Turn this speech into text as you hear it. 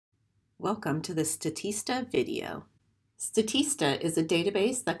Welcome to the Statista video. Statista is a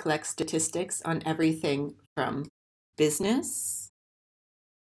database that collects statistics on everything from business,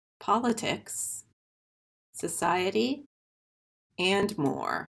 politics, society, and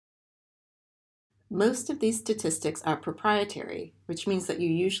more. Most of these statistics are proprietary, which means that you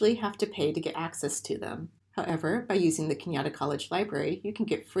usually have to pay to get access to them. However, by using the Cañada College Library, you can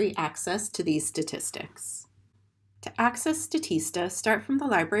get free access to these statistics. To access Statista, start from the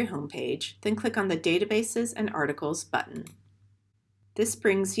library homepage, then click on the Databases and Articles button. This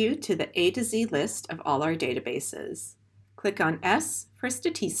brings you to the A to Z list of all our databases. Click on S for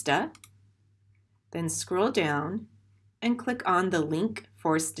Statista, then scroll down and click on the link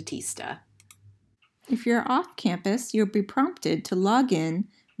for Statista. If you're off campus, you'll be prompted to log in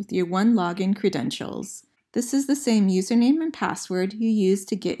with your OneLogin credentials. This is the same username and password you used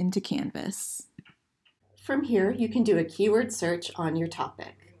to get into Canvas. From here, you can do a keyword search on your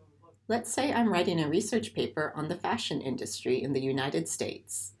topic. Let's say I'm writing a research paper on the fashion industry in the United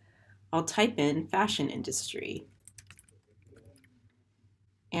States. I'll type in fashion industry,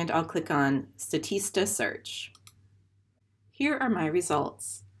 and I'll click on Statista search. Here are my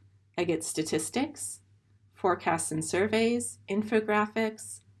results. I get statistics, forecasts and surveys,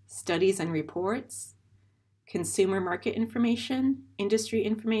 infographics, studies and reports, consumer market information, industry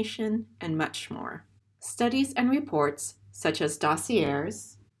information, and much more. Studies and reports, such as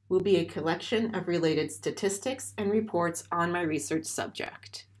Dossiers, will be a collection of related statistics and reports on my research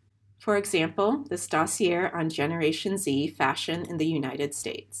subject. For example, this dossier on Generation Z fashion in the United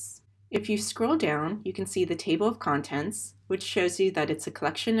States. If you scroll down, you can see the table of contents, which shows you that it's a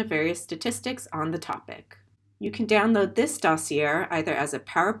collection of various statistics on the topic. You can download this dossier either as a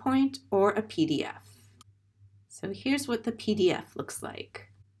PowerPoint or a PDF. So here's what the PDF looks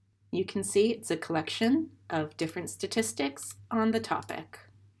like. You can see it's a collection of different statistics on the topic.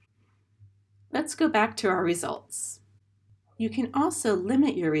 Let's go back to our results. You can also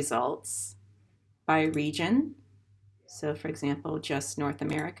limit your results by region, so for example, just North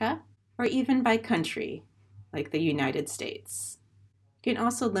America, or even by country, like the United States. You can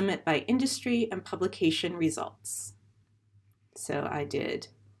also limit by industry and publication results. So I did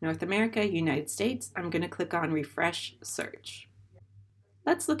North America, United States. I'm going to click on Refresh Search.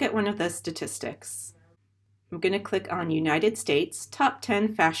 Let's look at one of the statistics. I'm going to click on United States Top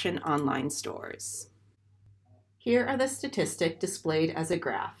 10 Fashion Online Stores. Here are the statistics displayed as a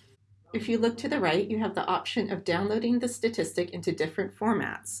graph. If you look to the right, you have the option of downloading the statistic into different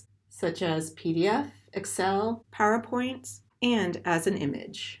formats, such as PDF, Excel, PowerPoint, and as an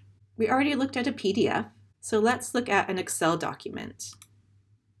image. We already looked at a PDF, so let's look at an Excel document.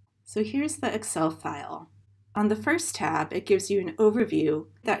 So here's the Excel file. On the first tab, it gives you an overview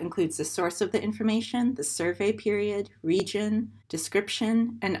that includes the source of the information, the survey period, region,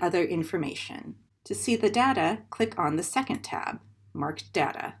 description, and other information. To see the data, click on the second tab, Marked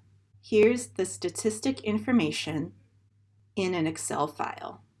Data. Here's the statistic information in an Excel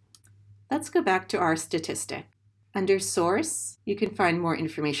file. Let's go back to our statistic. Under Source, you can find more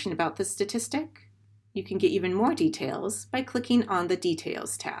information about the statistic. You can get even more details by clicking on the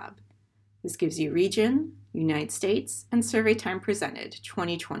Details tab. This gives you region, United States, and survey time presented,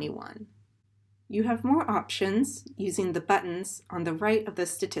 2021. You have more options using the buttons on the right of the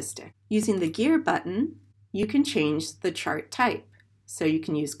statistic. Using the gear button, you can change the chart type. So you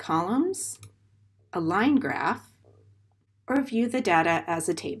can use columns, a line graph, or view the data as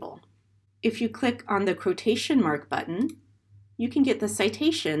a table. If you click on the quotation mark button, you can get the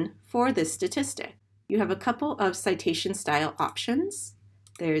citation for this statistic. You have a couple of citation style options.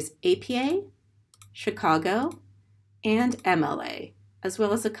 There's APA, Chicago, and MLA, as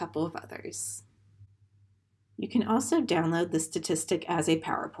well as a couple of others. You can also download the statistic as a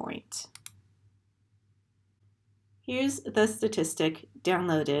PowerPoint. Here's the statistic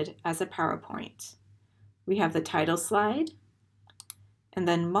downloaded as a PowerPoint. We have the title slide, and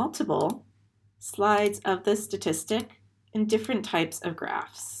then multiple slides of the statistic in different types of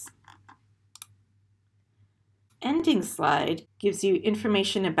graphs. Ending slide gives you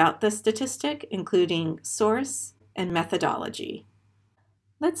information about the statistic, including source and methodology.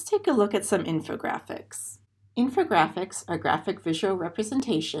 Let's take a look at some infographics. Infographics are graphic visual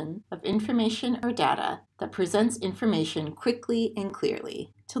representation of information or data that presents information quickly and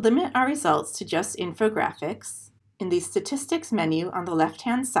clearly. To limit our results to just infographics, in the Statistics menu on the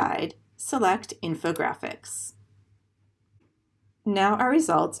left-hand side, select Infographics. Now our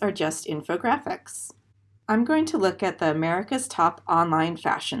results are just infographics. I'm going to look at the America's Top Online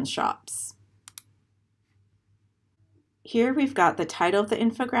Fashion Shops. Here we've got the title of the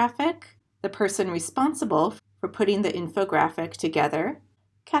infographic, the person responsible for putting the infographic together,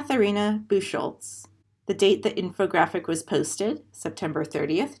 Katharina Buchholz. The date the infographic was posted, September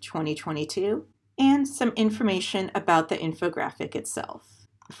 30th, 2022, and some information about the infographic itself.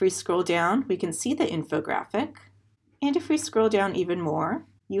 If we scroll down, we can see the infographic. And if we scroll down even more,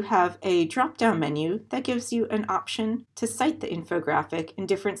 you have a drop-down menu that gives you an option to cite the infographic in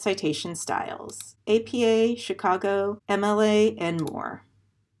different citation styles: APA, Chicago, MLA, and more.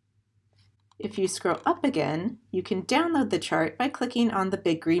 If you scroll up again, you can download the chart by clicking on the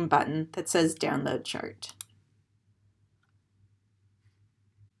big green button that says Download Chart.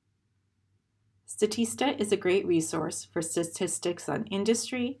 Statista is a great resource for statistics on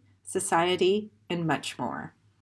industry, society, and much more.